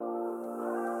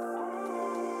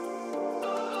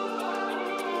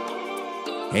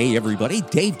Hey everybody,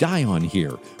 Dave Dion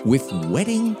here with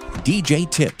Wedding DJ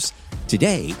Tips.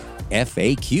 Today,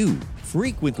 FAQ,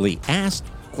 frequently asked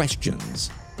questions.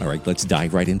 All right, let's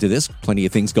dive right into this. Plenty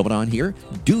of things going on here.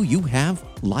 Do you have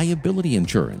liability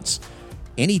insurance?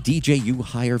 Any DJ you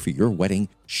hire for your wedding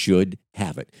should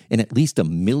have it, and at least $1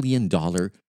 million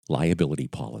liability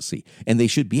policy. And they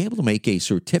should be able to make a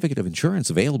certificate of insurance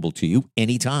available to you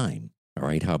anytime. All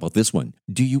right, how about this one?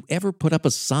 Do you ever put up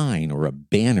a sign or a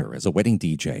banner as a wedding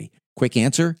DJ? Quick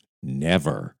answer,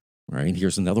 never. All right,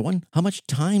 here's another one. How much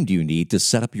time do you need to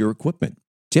set up your equipment?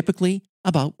 Typically,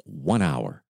 about 1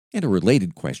 hour. And a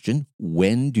related question,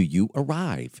 when do you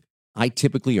arrive? I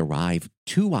typically arrive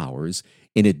 2 hours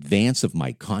in advance of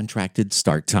my contracted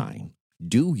start time.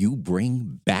 Do you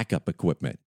bring backup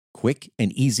equipment? Quick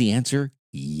and easy answer,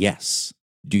 yes.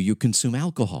 Do you consume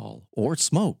alcohol or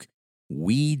smoke?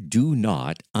 We do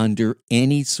not under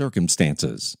any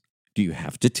circumstances. Do you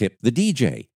have to tip the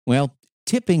DJ? Well,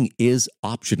 tipping is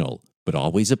optional, but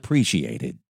always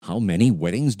appreciated. How many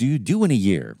weddings do you do in a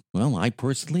year? Well, I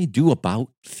personally do about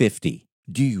 50.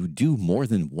 Do you do more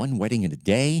than one wedding in a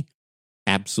day?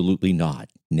 Absolutely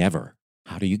not. Never.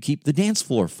 How do you keep the dance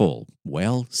floor full?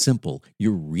 Well, simple.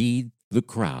 You read the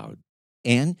crowd.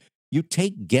 And you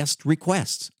take guest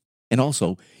requests. And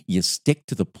also, you stick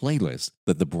to the playlist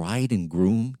that the bride and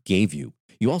groom gave you.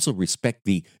 You also respect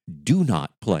the do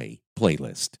not play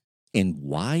playlist. And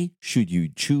why should you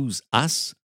choose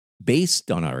us? Based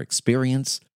on our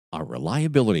experience, our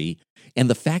reliability, and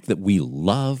the fact that we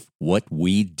love what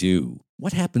we do.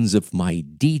 What happens if my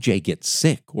DJ gets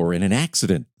sick or in an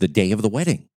accident the day of the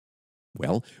wedding?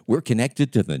 Well, we're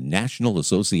connected to the National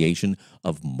Association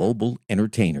of Mobile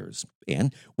Entertainers,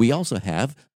 and we also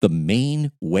have the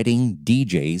Maine Wedding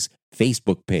DJs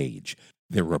Facebook page.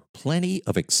 There are plenty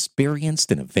of experienced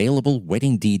and available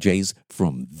wedding DJs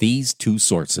from these two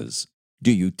sources.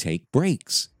 Do you take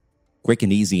breaks? Quick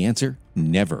and easy answer,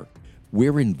 never.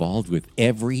 We're involved with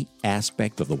every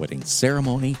aspect of the wedding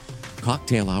ceremony,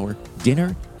 cocktail hour,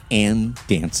 dinner, and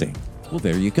dancing. Well,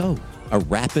 there you go. A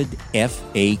rapid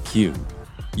FAQ.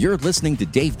 You're listening to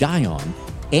Dave Dion,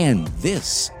 and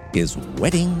this is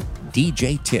Wedding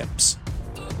DJ Tips.